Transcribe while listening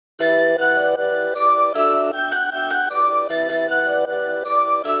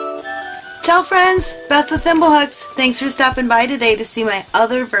Ciao friends, Beth with ThimbleHooks. Thanks for stopping by today to see my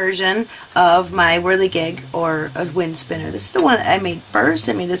other version of my Whirly-Gig or a wind spinner. This is the one I made first.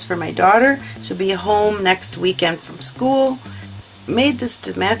 I made this for my daughter. She'll be home next weekend from school. Made this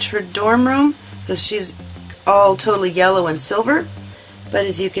to match her dorm room because she's all totally yellow and silver. But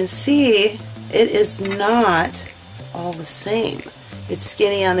as you can see, it is not all the same. It's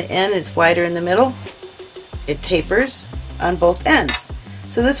skinny on the end, it's wider in the middle. It tapers on both ends.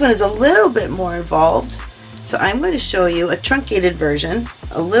 So this one is a little bit more involved. So I'm going to show you a truncated version,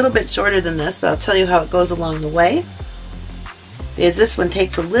 a little bit shorter than this, but I'll tell you how it goes along the way. Because this one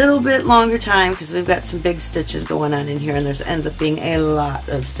takes a little bit longer time because we've got some big stitches going on in here, and there ends up being a lot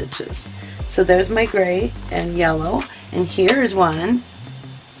of stitches. So there's my gray and yellow, and here's one.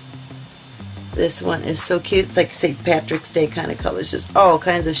 This one is so cute. It's like St. Patrick's Day kind of colors, just all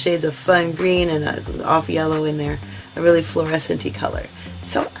kinds of shades of fun green and off yellow in there, a really fluorescent-y color.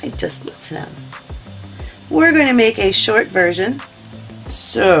 So I just love them. We're going to make a short version,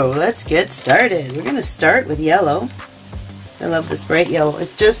 so let's get started. We're going to start with yellow. I love this bright yellow.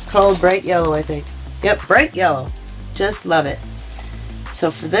 It's just called bright yellow, I think. Yep, bright yellow. Just love it.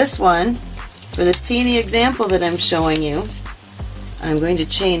 So for this one, for this teeny example that I'm showing you, I'm going to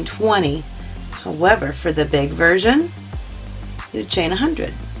chain 20. However, for the big version, you chain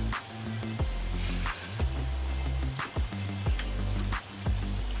 100.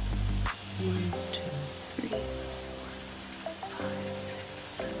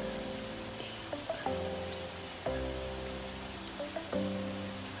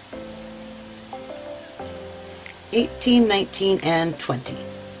 $18, $19, and $20.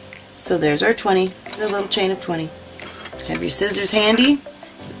 So there's our 20, a little chain of 20. Have your scissors handy.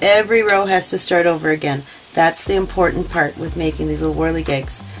 Every row has to start over again. That's the important part with making these little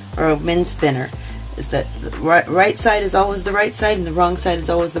whirly-gigs or a wind spinner, is that the right side is always the right side and the wrong side is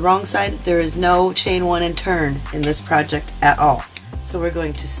always the wrong side. There is no chain one and turn in this project at all. So we're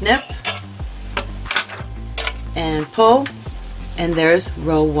going to snip and pull, and there's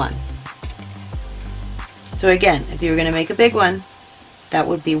row 1. So again, if you were going to make a big one, that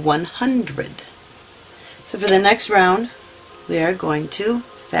would be 100. So for the next round, we are going to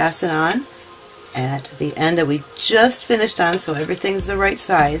fasten on at the end that we just finished on, so everything's the right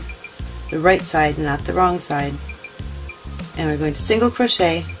side, not the wrong side. And we're going to single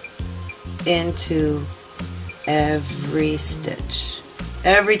crochet into every stitch.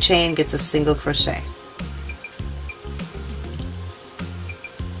 Every chain gets a single crochet.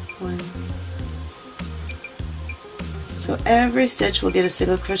 1. So every stitch will get a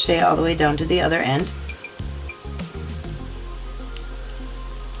single crochet all the way down to the other end.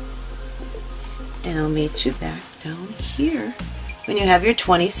 And I'll meet you back down here when you have your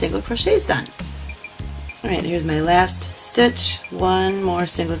 20 single crochets done. Alright, here's my last stitch. One more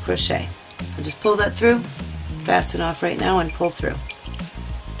single crochet. I'll just pull that through, fasten off right now, and pull through.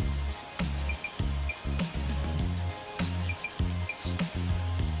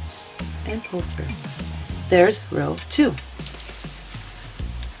 And pull through. There's row 2.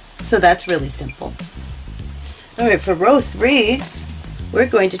 So that's really simple. Alright, for row 3, we're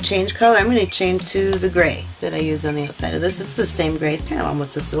going to change color. I'm going to change to the gray that I use on the outside of this. It's the same gray. It's kind of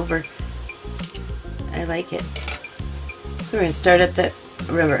almost a silver. I like it. So we're going to start at the,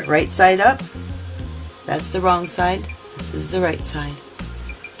 remember, right side up. That's the wrong side. This is the right side.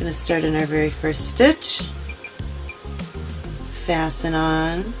 We're going to start in our very first stitch. Fasten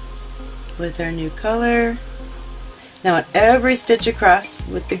on with our new color. Now at every stitch across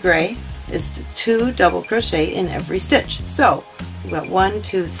with the gray is 2 double crochet in every stitch. So we've got 1,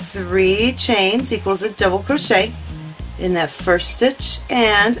 2, 3 chains equals a double crochet in that first stitch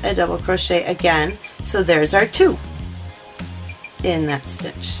and a double crochet again. So there's our 2 in that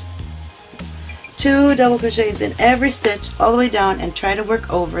stitch. 2 double crochets in every stitch all the way down, and try to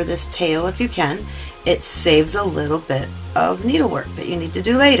work over this tail if you can. It saves a little bit of needlework that you need to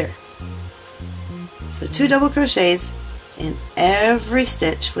do later. So 2 double crochets in every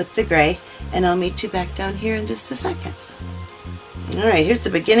stitch with the gray, and I'll meet you back down here in just a second. Alright, here's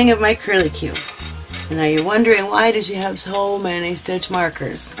the beginning of my curly-cue. And now you're wondering, why does she have so many stitch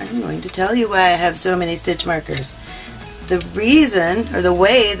markers? I'm going to tell you why I have so many stitch markers. The reason, or the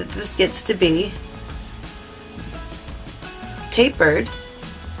way that this gets to be tapered,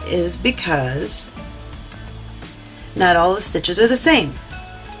 is because not all the stitches are the same.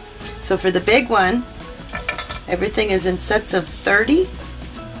 So for the big one, everything is in sets of 30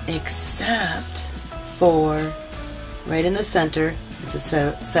 except for right in the center, it's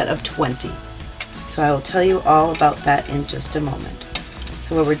a set of 20. So I will tell you all about that in just a moment.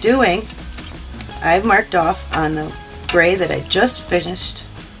 So what we're doing, I've marked off on the gray that I just finished.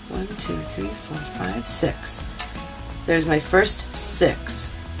 1, 1, 2, 3, 4, 5, 6. There's my first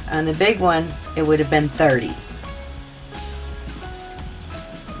 6. On the big one, it would have been 30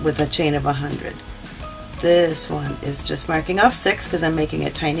 with a chain of 100. This one is just marking off 6 because I'm making a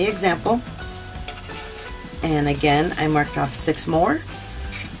tiny example. And again, I marked off 6 more.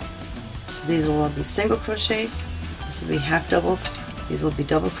 So these will all be single crochet. This will be half doubles. These will be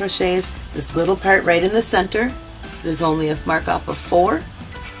double crochets. This little part right in the center is only a mark off of 4.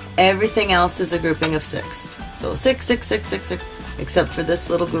 Everything else is a grouping of 6. So 6, 6, 6, 6, 6, except for this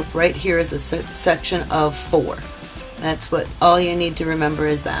little group right here is a section of 4. That's what all you need to remember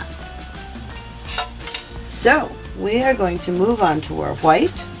is that. So we are going to move on to our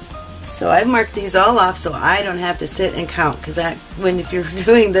white. So I've marked these all off so I don't have to sit and count, because if you're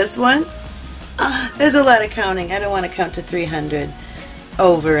doing this one, there's a lot of counting. I don't want to count to 300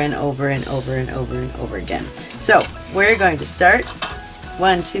 over and over and over and over and over again. So we're going to start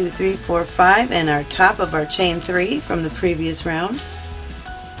 1, 2, 3, 4, 5 and our top of our chain 3 from the previous round.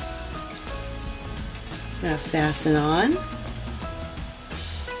 Now fasten on.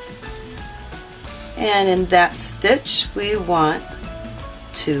 And in that stitch we want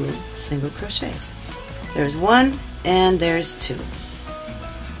 2 single crochets. There's 1 and there's 2.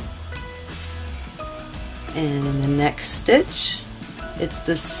 And in the next stitch it's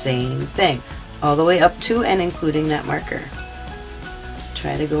the same thing all the way up to and including that marker.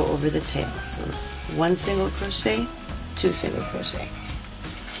 Try to go over the tail. So 1 single crochet, 2 single crochet.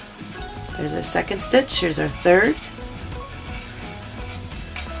 There's our second stitch. Here's our third.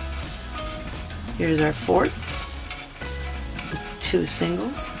 Here's our fourth with 2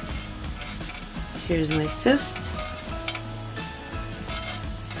 singles. Here's my fifth.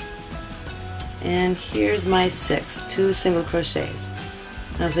 And here's my sixth, 2 single crochets.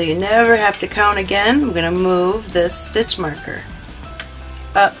 Now so you never have to count again, I'm going to move this stitch marker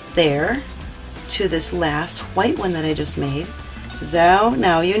up there to this last white one that I just made. So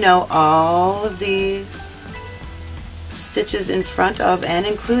now you know all of the stitches in front of and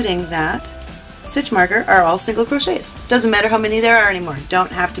including that stitch marker are all single crochets. Doesn't matter how many there are anymore.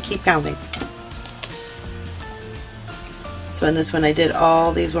 Don't have to keep counting. So in this one I did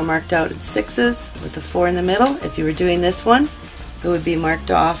all these were marked out in 6s with the 4 in the middle. If you were doing this one, it would be marked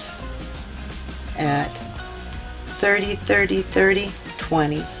off at 30, 30, 30,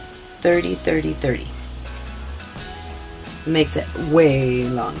 20, 30, 30, 30. It makes it way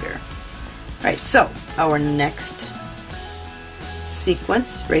longer. Right, so our next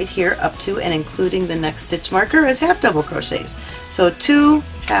sequence right here up to and including the next stitch marker is half double crochets. So 2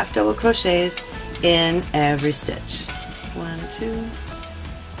 half double crochets in every stitch. 1, 2.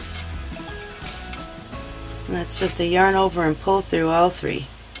 And that's just a yarn over and pull through all 3.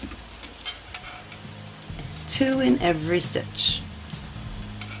 2 in every stitch.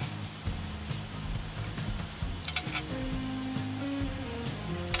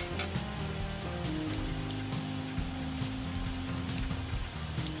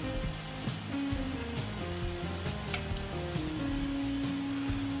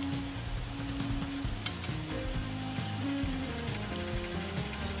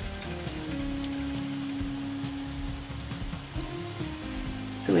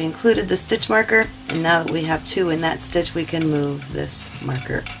 So we included the stitch marker, and now that we have 2 in that stitch we can move this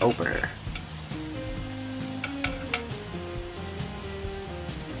marker over.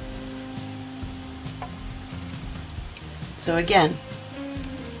 So again,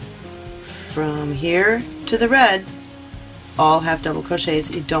 from here to the red, all half double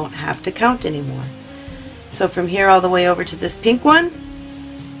crochets. You don't have to count anymore. So from here all the way over to this pink one,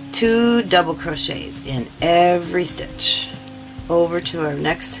 2 double crochets in every stitch. Over to our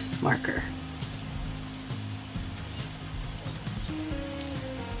next marker.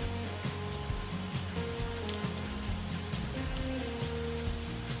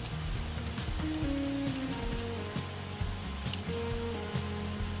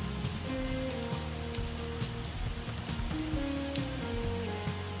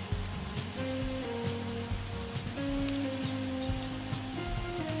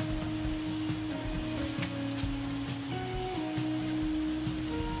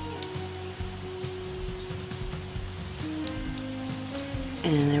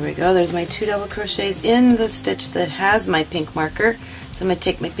 And there we go, there's my 2 double crochets in the stitch that has my pink marker. So I'm going to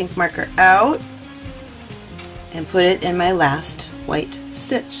take my pink marker out and put it in my last white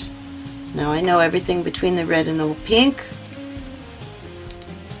stitch. Now I know everything between the red and the pink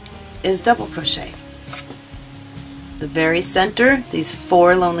is double crochet. The very center, these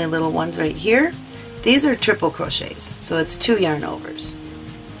 4 lonely little ones right here, these are triple crochets. So it's 2 yarn overs.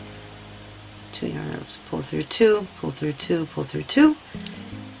 2 yarn overs, pull through 2, pull through 2, pull through 2.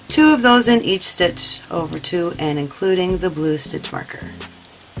 2 of those in each stitch, over 2 and including the blue stitch marker.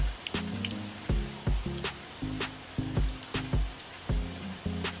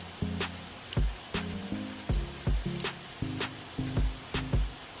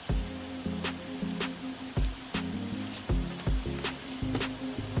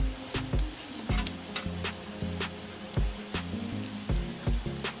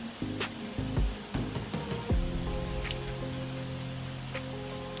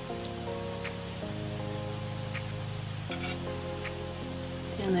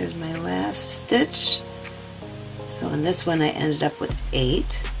 And there's my last stitch. So in this one I ended up with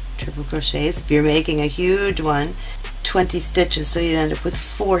 8 triple crochets. If you're making a huge one, 20 stitches, so you'd end up with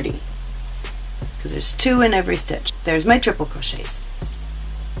 40, because there's 2 in every stitch. There's my triple crochets.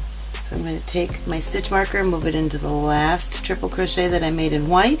 So I'm going to take my stitch marker and move it into the last triple crochet that I made in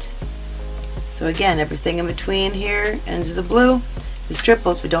white. So again, everything in between here and the blue is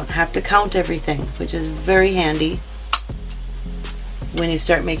triples. We don't have to count everything, which is very handy when you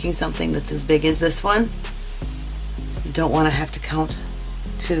start making something that's as big as this one. You don't want to have to count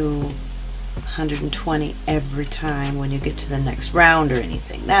to 120 every time when you get to the next round or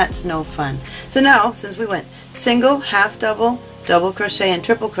anything. That's no fun. So now, since we went single, half double, double crochet, and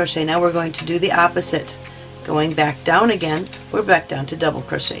triple crochet, now we're going to do the opposite. Going back down again, we're back down to double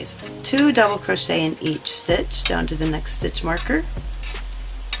crochets. 2 double crochet in each stitch down to the next stitch marker.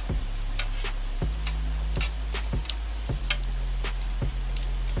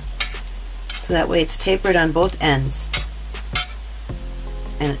 So that way it's tapered on both ends,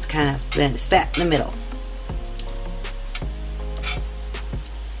 and it's kind of it's fat in the middle.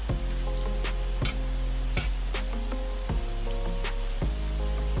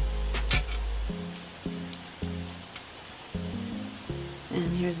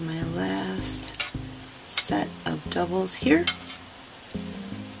 And here's my last set of doubles here.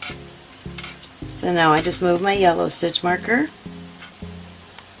 So now I just move my yellow stitch marker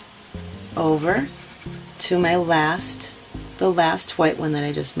over to my the last white one that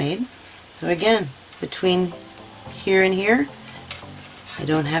I just made. So again, between here and here, I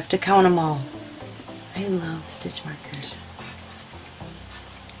don't have to count them all. I love stitch markers.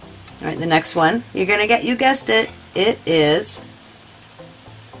 Alright, the next one, you're going to get, you guessed it, it is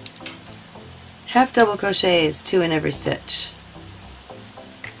half double crochets, 2 in every stitch.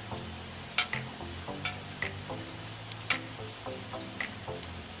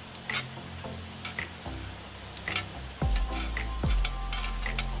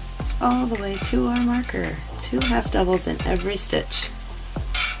 All the way to our marker. 2 half doubles in every stitch.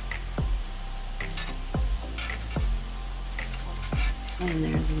 And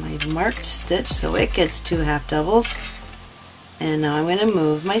there's my marked stitch, so it gets 2 half doubles. And now I'm going to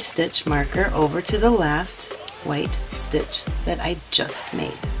move my stitch marker over to the last white stitch that I just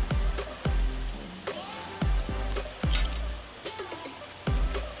made.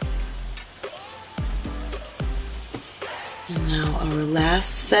 And now our last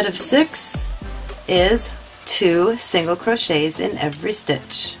set of 6 is 2 single crochets in every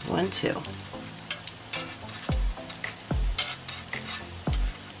stitch. 1, 2.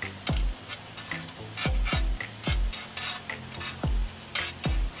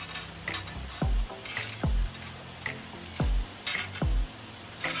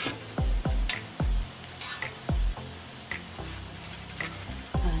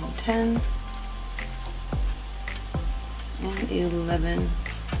 And 10. And 11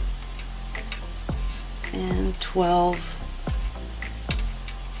 and 12.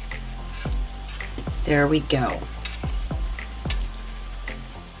 There we go.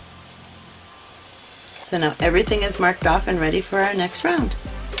 So now everything is marked off and ready for our next round.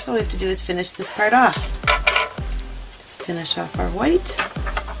 All we have to do is finish this part off. Just finish off our white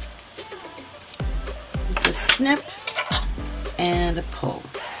with a snip and a pull.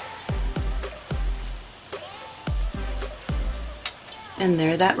 And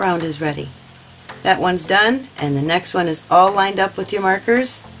there, that round is ready. That one's done, and the next one is all lined up with your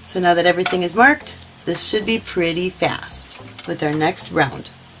markers. So now that everything is marked, this should be pretty fast with our next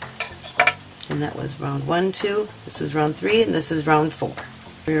round. And that was round 1, 2, this is round 3, and this is round 4.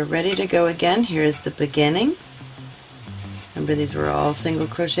 We're ready to go again. Here's the beginning. Remember, these were all single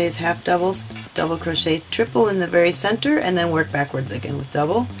crochets, half doubles, double crochet, triple in the very center, and then work backwards again with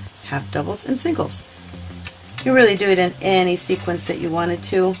double, half doubles, and singles. You really do it in any sequence that you wanted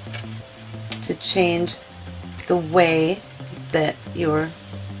to change the way that your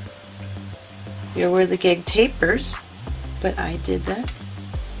Whirly-Gig tapers, but I did that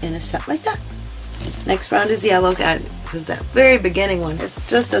in a set like that. Next round is yellow, because that very beginning one just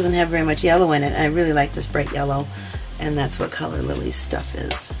doesn't have very much yellow in it. I really like this bright yellow, And that's what color Lily's stuff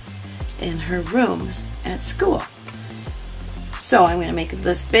is in her room at school. So I'm going to make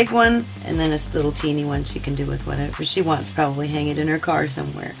this big one and then this little teeny one she can do with whatever she wants, probably hang it in her car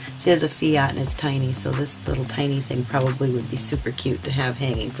somewhere. She has a Fiat and it's tiny, so this little tiny thing probably would be super cute to have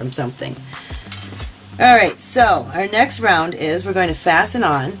hanging from something. Alright, so our next round is we're going to fasten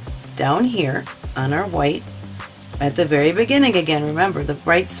on down here on our white at the very beginning again. Remember, the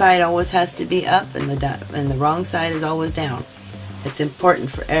right side always has to be up and the wrong side is always down. It's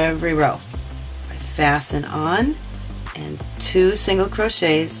important for every row. I fasten on and 2 single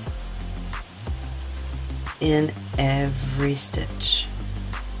crochets in every stitch.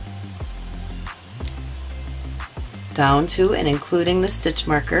 Down to and including the stitch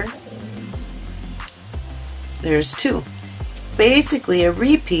marker, there's 2. Basically a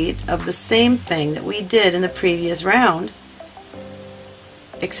repeat of the same thing that we did in the previous round,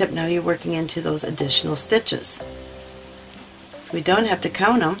 except now you're working into those additional stitches. So we don't have to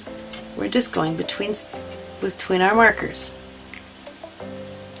count them, we're just going between our markers.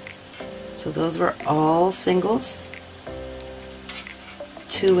 So those were all singles,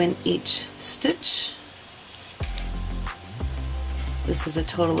 2 in each stitch. This is a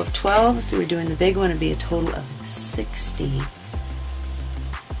total of 12. If you were doing the big one, it would be a total of 60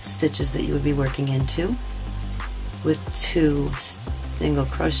 stitches that you would be working into with 2 single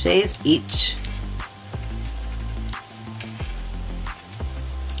crochets each.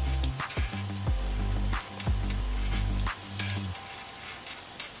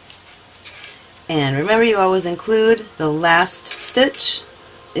 And remember, you always include the last stitch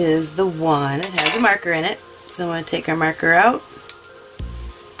is the one that has a marker in it. So I'm going to take our marker out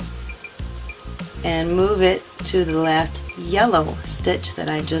and move it to the last yellow stitch that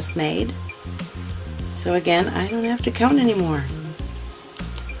I just made. So again, I don't have to count anymore.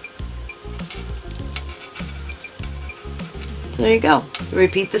 So there you go.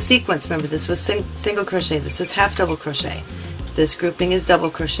 Repeat the sequence. Remember, this was single crochet, this is half double crochet. This grouping is double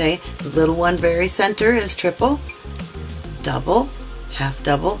crochet. The little one very center is triple, double, half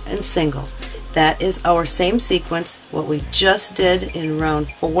double, and single. That is our same sequence. What we just did in round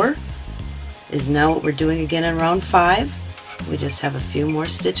 4 is now what we're doing again in round 5. We just have a few more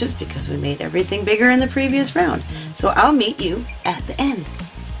stitches because we made everything bigger in the previous round. So I'll meet you at the end.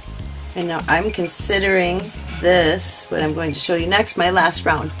 And now I'm considering this, what I'm going to show you next, my last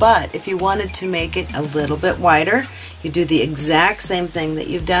round. But if you wanted to make it a little bit wider, you do the exact same thing that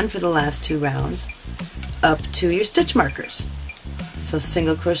you've done for the last 2 rounds up to your stitch markers. So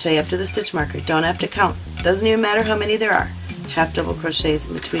single crochet up to the stitch marker. Don't have to count. Doesn't even matter how many there are. Half double crochets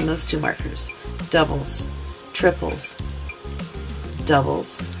in between those 2 markers. Doubles, triples,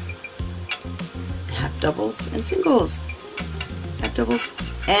 doubles, half doubles, and singles. Half doubles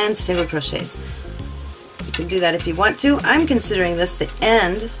and single crochets. You can do that if you want to. I'm considering this the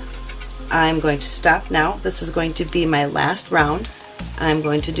end. I'm going to stop now. This is going to be my last round. I'm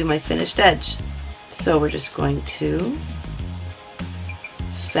going to do my finished edge. So we're just going to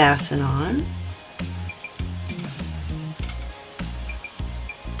fasten on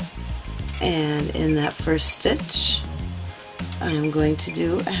and in that first stitch I'm going to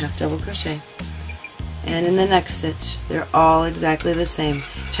do a half double crochet, and in the next stitch they're all exactly the same,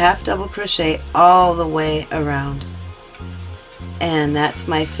 half double crochet all the way around, and that's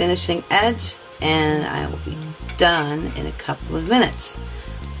my finishing edge, and I will be done in a couple of minutes.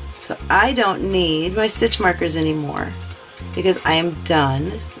 So I don't need my stitch markers anymore because I am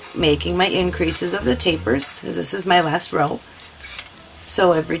done making my increases of the tapers, because this is my last row.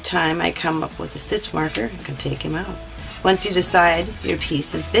 So every time I come up with a stitch marker, I can take him out. Once you decide your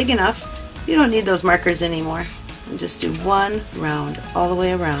piece is big enough, you don't need those markers anymore. And just do 1 round all the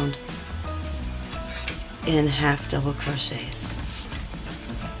way around in half double crochets.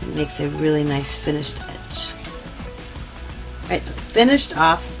 It makes a really nice finished edge. Alright, so I finished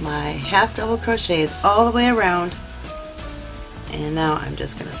off my half double crochets all the way around, and now I'm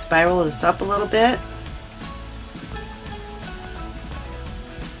just going to spiral this up a little bit.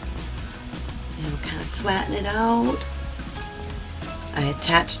 Flatten it out. I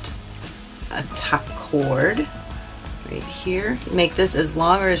attached a top cord right here. You make this as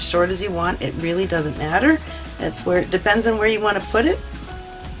long or as short as you want. It really doesn't matter. That's where it depends on where you want to put it.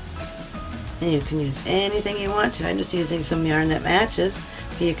 And you can use anything you want to. I'm just using some yarn that matches,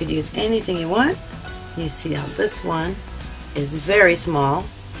 but you could use anything you want. You see how this one is very small,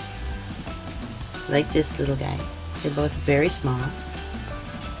 like this little guy. They're both very small,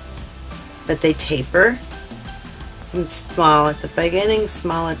 but they taper small at the beginning,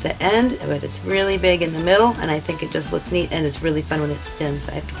 small at the end, but it's really big in the middle, and I think it just looks neat, and it's really fun when it spins.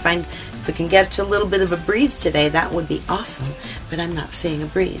 I have to find if we can get to a little bit of a breeze today. That would be awesome, but I'm not seeing a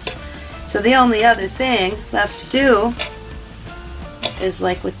breeze. So the only other thing left to do is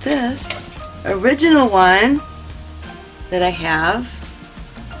like with this original one that I have,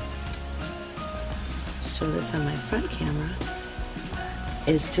 show this on my front camera,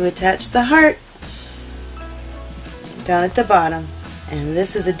 is to attach the heart down at the bottom. And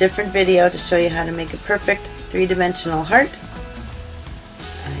this is a different video to show you how to make a perfect three-dimensional heart.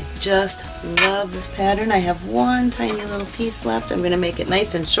 I just love this pattern. I have one tiny little piece left. I'm going to make it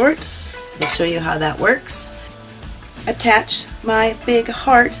nice and short to show you how that works. Attach my big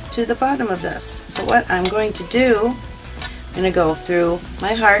heart to the bottom of this. So what I'm going to do, I'm going to go through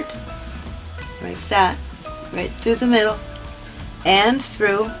my heart, like that, right through the middle, and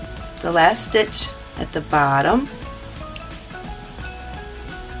through the last stitch at the bottom,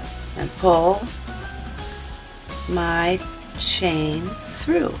 and pull my chain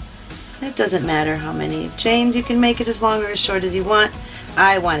through. And it doesn't matter how many chains, you can make it as long or as short as you want.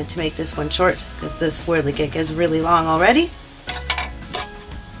 I wanted to make this one short because this Whirly-Gig is really long already.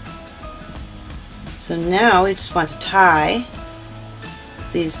 So now we just want to tie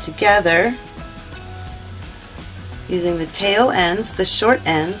these together using the tail ends, the short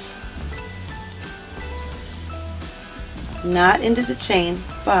ends, not into the chain,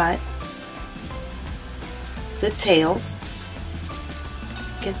 but the tails.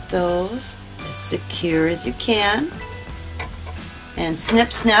 Get those as secure as you can, and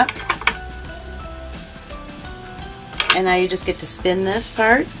snip snap. And now you just get to spin this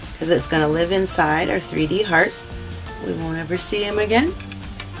part because it's going to live inside our 3D heart. We won't ever see him again.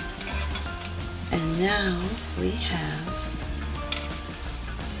 And now we have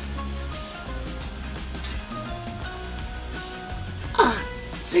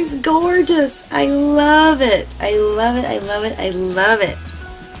she's gorgeous. I love it. I love it. I love it. I love it.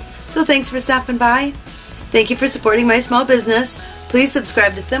 So thanks for stopping by. Thank you for supporting my small business. Please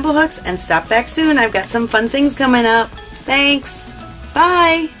subscribe to ThimbleHooks and stop back soon. I've got some fun things coming up. Thanks.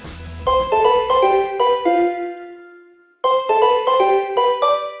 Bye.